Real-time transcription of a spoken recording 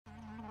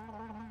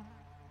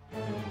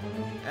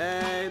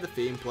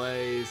theme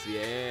plays.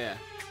 Yeah.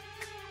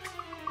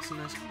 That's a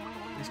nice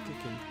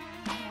kicking.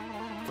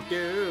 Fuck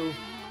you.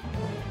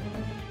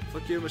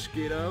 Fuck you,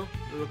 mosquito.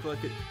 You look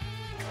like it.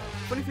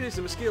 Funny thing is,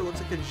 the mosquito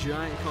looks like a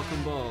giant cock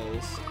and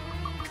balls.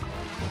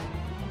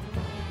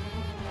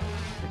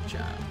 Good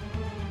job.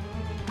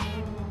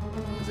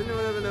 Has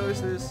anyone ever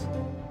noticed this?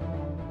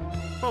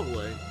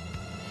 Probably.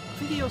 I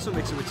think he also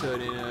makes a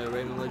return in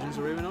Rayman Legends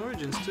or Rayman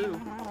Origins too.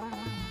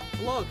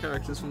 A lot of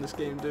characters from this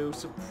game do,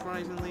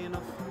 surprisingly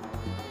enough.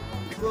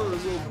 A lot of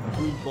those little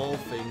blue ball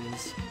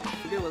things. I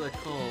forget what they're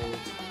called.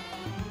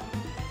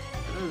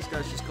 I know this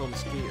guy's just called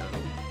Mosquito.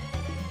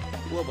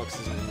 Warbox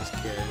isn't in this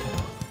game.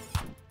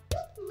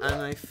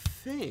 And I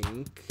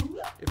think,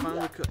 if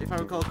I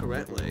recall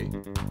correctly,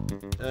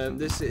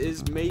 this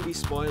is maybe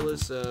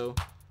spoilers, so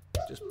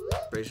just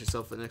brace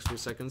yourself for the next few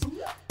seconds.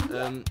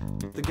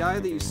 The guy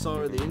that you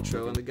saw at the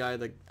intro and the guy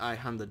that I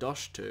hand the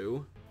dosh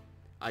to,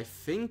 I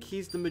think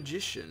he's the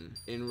magician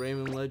in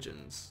Rayman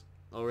Legends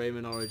or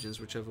Rayman Origins,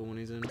 whichever one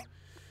he's in.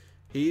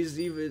 He's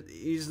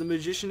the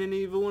magician in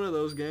either one of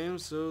those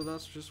games, so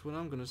that's just what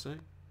I'm gonna say.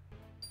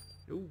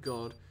 Oh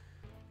god.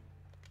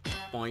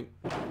 Point.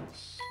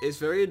 It's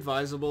very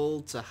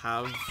advisable to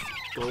have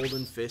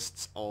golden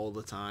fists all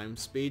the time.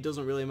 Speed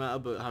doesn't really matter,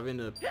 but having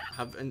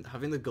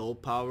the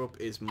gold power up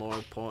is more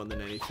important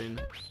than anything,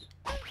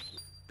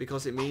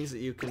 because it means that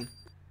you can,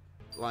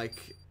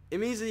 like, it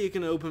means that you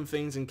can open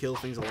things and kill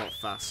things a lot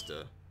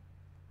faster.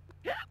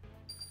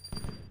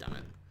 Damn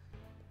it.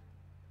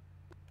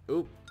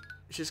 Oop.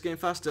 It's just getting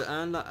faster,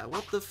 and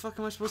what the fuck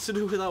am I supposed to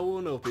do with that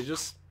one up? It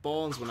just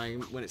spawns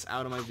when it's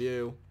out of my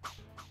view.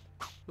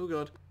 Oh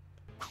god.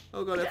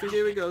 Oh god, I think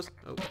here he goes.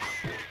 Oh.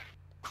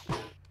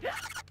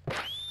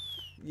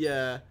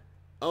 Yeah.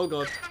 Oh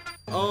god.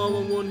 Oh, I'm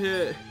on one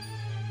hit.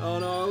 Oh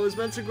no, I was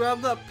meant to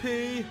grab that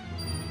pee.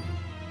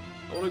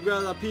 I want to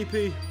grab that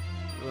pee-pee.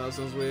 Oh, that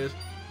sounds weird.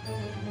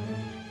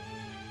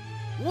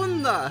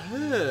 One that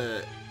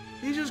hurt.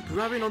 He's just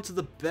grabbing onto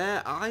the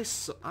bare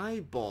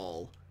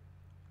eyeball.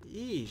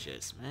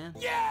 Jesus, man.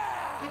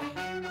 Yeah!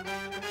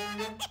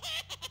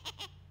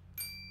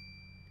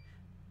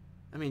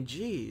 I mean,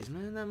 jeez,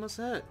 man, that must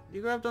hurt.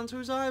 You grabbed onto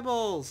his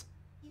eyeballs.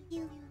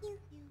 You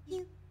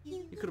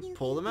could have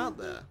pulled them out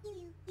there.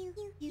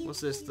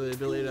 What's this, the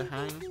ability to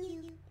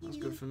hang? That's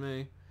good for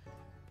me.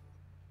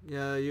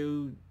 Yeah,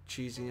 you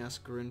cheesy ass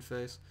grin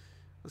face.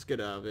 Let's get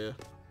out of here.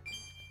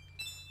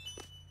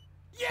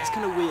 It's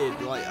kind of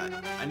weird, like,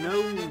 I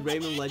know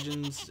Rayman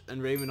Legends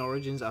and Rayman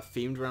Origins are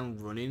themed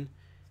around running,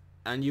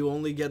 and you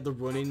only get the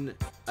running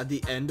at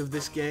the end of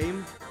this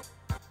game.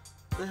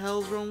 What the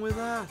hell's wrong with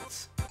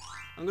that?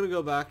 I'm gonna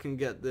go back and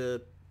get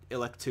the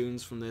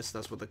Electoons from this,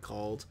 that's what they're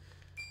called.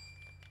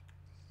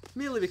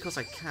 Merely because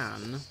I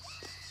can,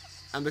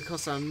 and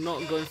because I'm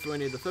not going through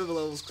any of the further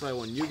levels because I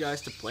want you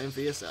guys to play them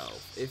for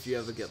yourself, if you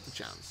ever get the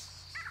chance.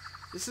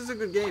 This is a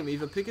good game,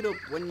 either pick it up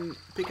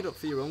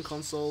for your own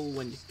console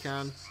when you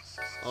can,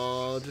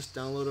 or just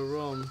download a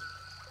ROM.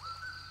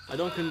 I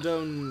don't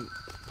condone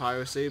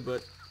piracy,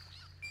 but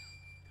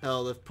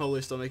hell, they're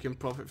probably still making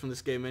profit from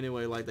this game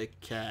anyway, like they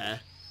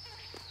care.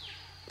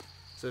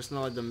 So it's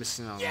not like they're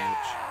missing out much.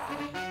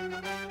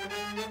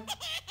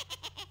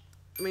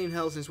 I mean,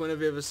 hell, since when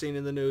have you ever seen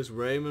in the news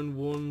Rayman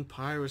 1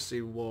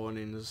 piracy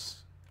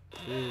warnings?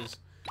 Jeez.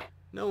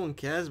 No one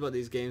cares about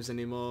these games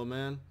anymore,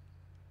 man.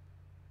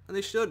 And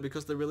they should,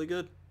 because they're really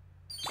good.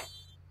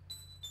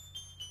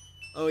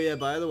 Oh yeah,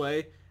 by the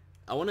way,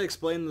 I want to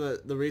explain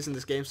the reason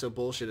this game's so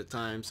bullshit at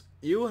times.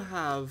 You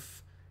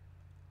have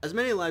as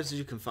many lives as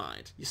you can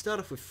find. You start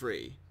off with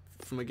 3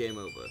 from a game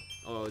over,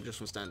 or just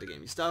from standard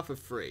game. You start off with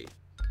 3,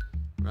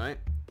 right?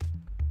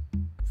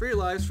 3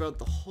 lives throughout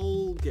the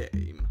whole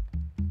game.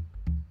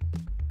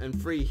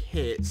 And 3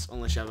 hits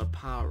unless you have a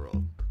power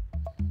up.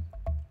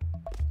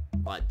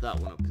 Like that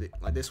one up here,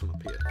 like this one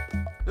up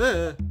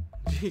here.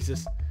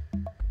 Jesus.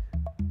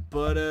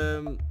 But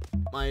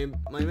my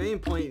main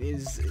point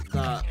is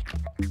that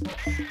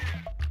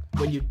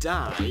when you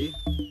die,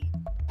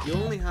 you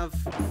only have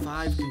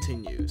 5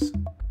 continues.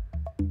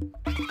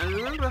 And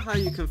remember how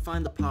you can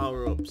find the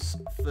power-ups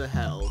for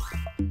health,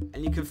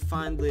 and you can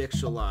find the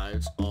extra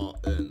lives or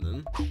earn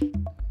them.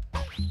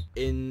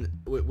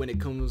 When it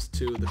comes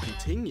to the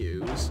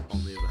continues,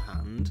 on the other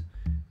hand,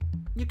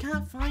 you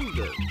can't find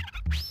them.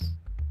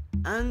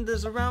 And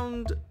there's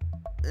around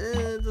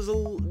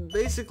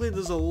basically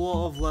there's a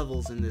lot of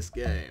levels in this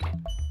game.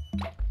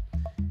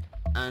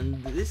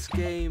 And this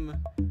game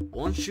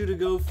wants you to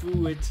go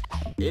through it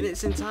in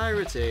its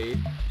entirety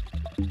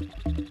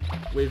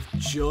with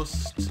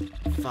just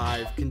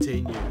 5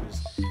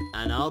 continues.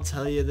 And I'll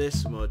tell you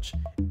this much,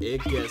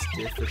 it gets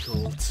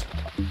difficult.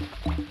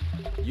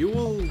 You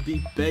will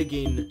be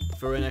begging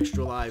for an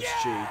extra lives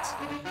cheat.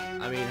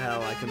 I mean,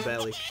 hell, I can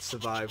barely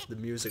survive the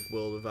music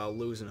world without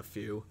losing a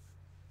few.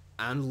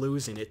 And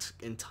losing it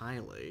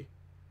entirely.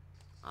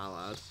 I'll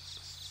add.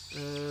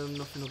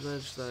 Nothing up there,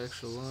 just that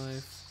extra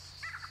life.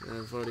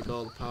 I've already got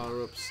all the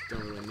power-ups,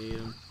 don't really need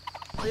them.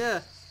 Oh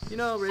yeah, you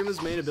know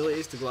Rayman's main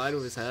ability is to glide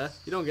with his hair.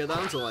 You don't get that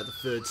until like the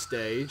 3rd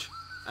stage.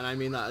 And I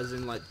mean that as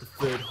in like the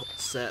third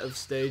set of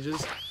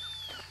stages.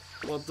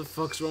 What the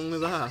fuck's wrong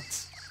with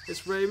that?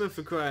 It's Rayman,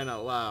 for crying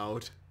out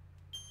loud.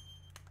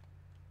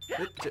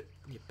 You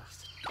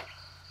bastard.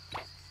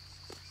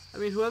 I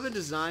mean, whoever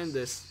designed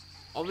this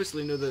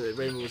obviously knew that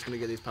Rayman was going to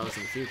get these powers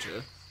in the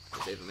future,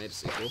 if they ever made a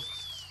sequel.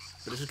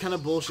 But it's kind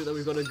of bullshit that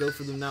we've got to go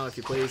through them now. If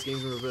you play these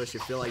games in reverse, you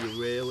feel like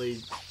you're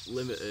really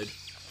limited.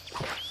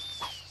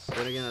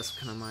 But again, that's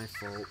kind of my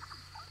fault.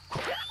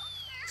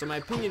 So my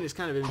opinion is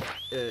kind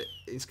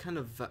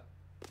of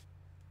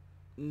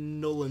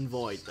null and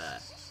void there.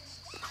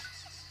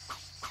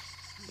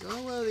 I don't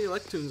know where the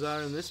Electoons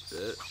are in this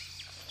bit.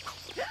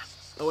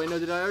 Oh wait, no,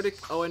 did I already?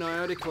 Oh wait, no, I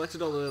already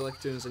collected all the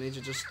Electoons. I need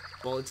to just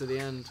ball it to the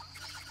end.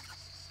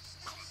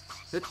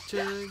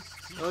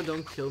 Oh,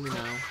 don't kill me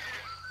now.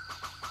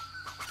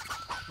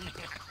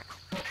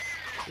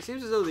 It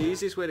seems as though the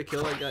easiest way to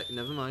kill that guy.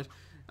 Never mind.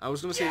 I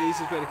was gonna say the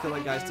easiest way to kill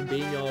that guy is to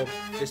beam your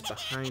fist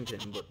behind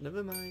him, but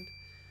never mind.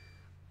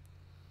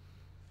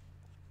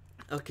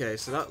 Okay,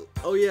 so that.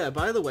 Oh yeah,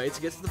 by the way,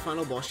 to get to the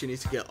final boss, you need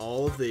to get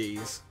all of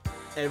these,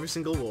 every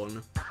single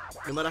one.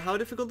 No matter how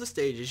difficult the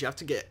stage is, you have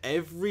to get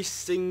every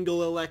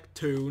single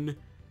Electoon.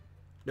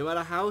 No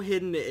matter how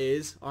hidden it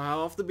is, or how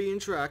off the beaten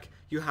track,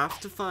 you have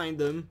to find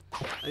them.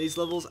 And these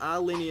levels are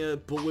linear,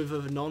 but with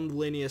a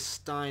non-linear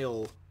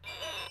style.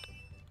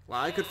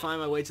 Well, I could find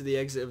my way to the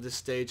exit of this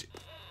stage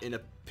in a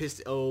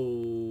pistol.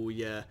 Oh,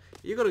 yeah.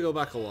 You gotta go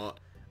back a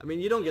lot. I mean,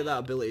 you don't get that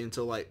ability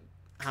until, like,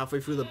 halfway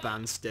through the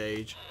band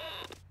stage.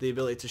 The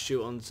ability to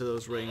shoot onto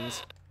those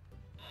rings.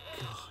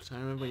 God, I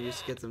remember I used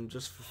to get them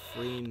just for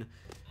freeing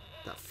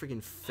that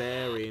friggin'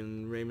 fairy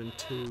in Rayman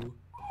 2.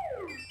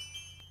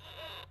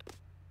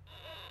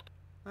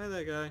 Hi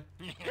there, guy.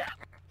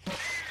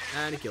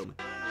 And he killed me.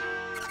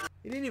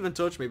 He didn't even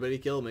touch me, but he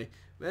killed me.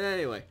 But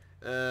anyway,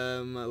 it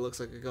looks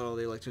like I got all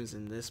the Electoons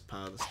in this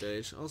part of the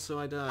stage. Also,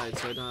 I died,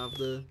 so I don't have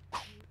the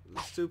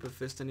super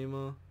fist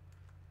anymore.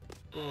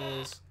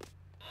 Balls.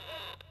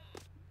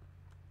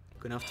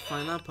 Gonna have to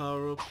find that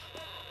power up.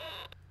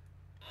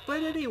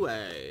 But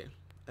anyway,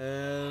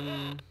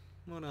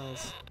 what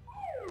else?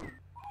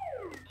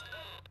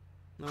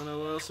 I don't know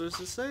what else there is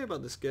to say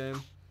about this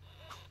game.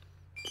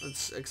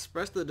 Let's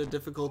express that the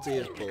difficulty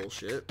is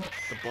bullshit.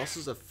 The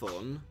bosses are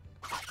fun.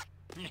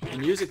 The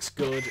music's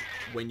good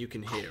when you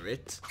can hear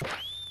it.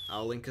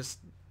 I'll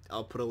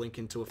put a link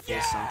into a full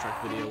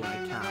soundtrack video when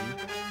I can.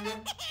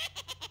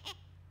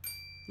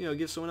 You know,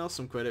 give someone else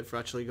some credit for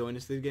actually going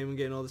into the game and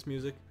getting all this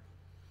music.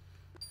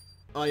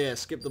 Oh yeah,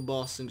 skip the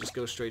boss and just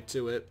go straight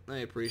to it. I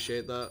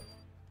appreciate that.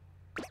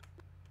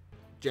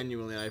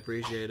 Genuinely, I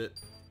appreciate it.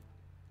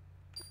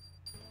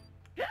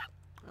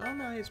 I don't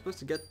know how you're supposed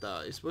to get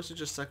that. You're supposed to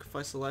just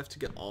sacrifice a life to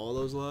get all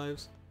those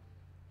lives?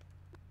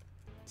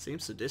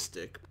 Seems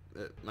sadistic,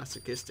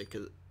 masochistic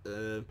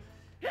in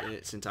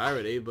its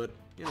entirety, but,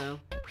 you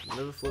know,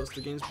 whatever floats the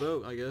game's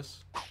boat, I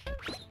guess.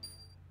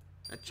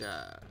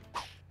 Acha.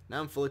 Now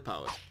I'm fully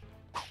powered.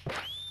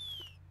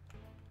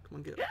 Come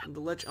on, get on the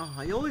ledge. Oh,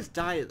 I always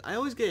die. I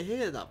always get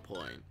hit at that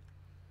point.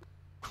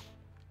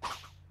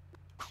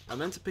 I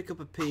meant to pick up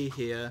a P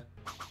here.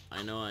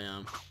 I know I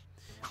am.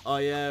 Oh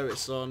yeah,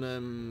 it's on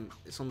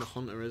the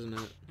hunter, isn't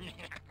it?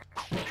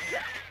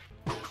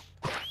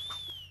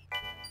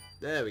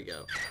 There we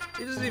go.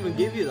 It doesn't even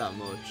give you that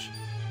much.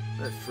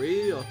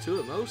 3 or 2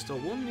 at most, or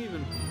 1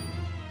 even.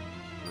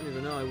 I don't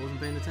even know, I wasn't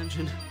paying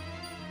attention.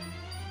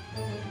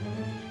 Oh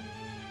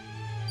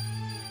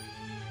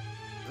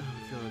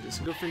god, it's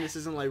a good thing this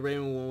isn't like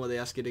Rayman 1 where they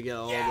ask you to get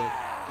all the...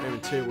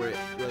 Rayman 2 where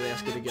they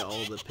ask you to get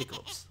all the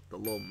pickups, the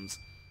lums.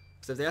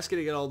 Because if they ask you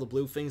to get all the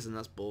blue things, then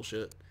that's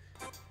bullshit.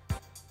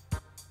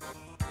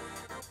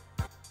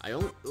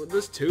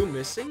 There's 2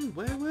 missing?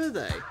 Where were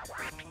they?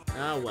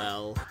 Ah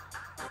well.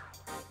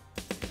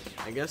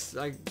 I guess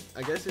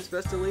it's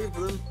best to leave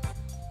them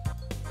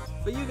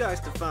for you guys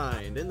to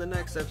find in the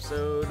next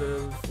episode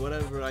of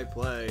whatever I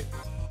play.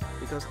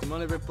 Because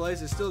DemonicBrit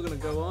Plays is still gonna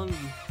go on,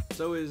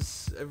 so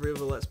is every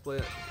other Let's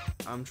Play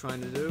I'm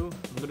trying to do.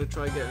 I'm gonna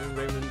try getting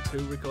Rayman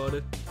 2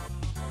 recorded.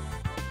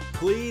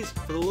 Please,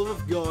 for the love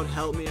of God,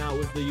 help me out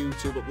with the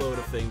YouTube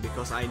uploader thing,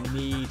 because I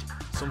need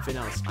something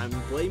else. I'm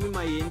blaming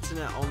my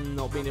internet on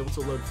not being able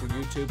to load through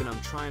YouTube, and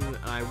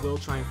I will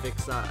try and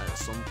fix that at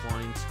some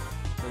point,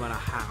 no matter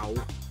how.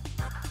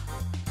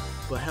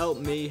 But help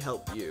me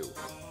help you.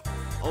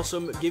 Also,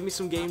 give me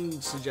some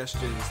game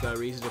suggestions that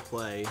are easy to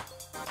play.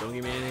 Don't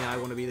give me any I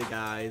Want to Be the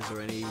Guys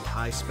or any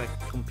high-spec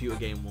computer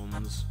game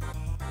ones.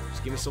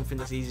 Just give me something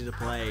that's easy to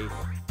play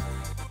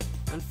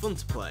and fun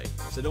to play.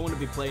 So I don't want to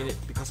be playing it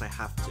because I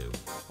have to.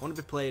 I want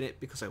to be playing it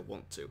because I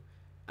want to.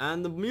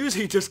 And the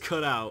music just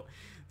cut out.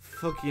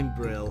 Fucking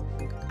brill.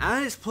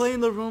 And it's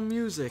playing the wrong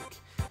music.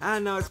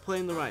 And now it's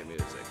playing the right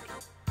music.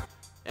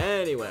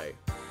 Anyway,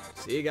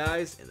 see you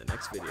guys in the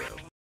next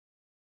video.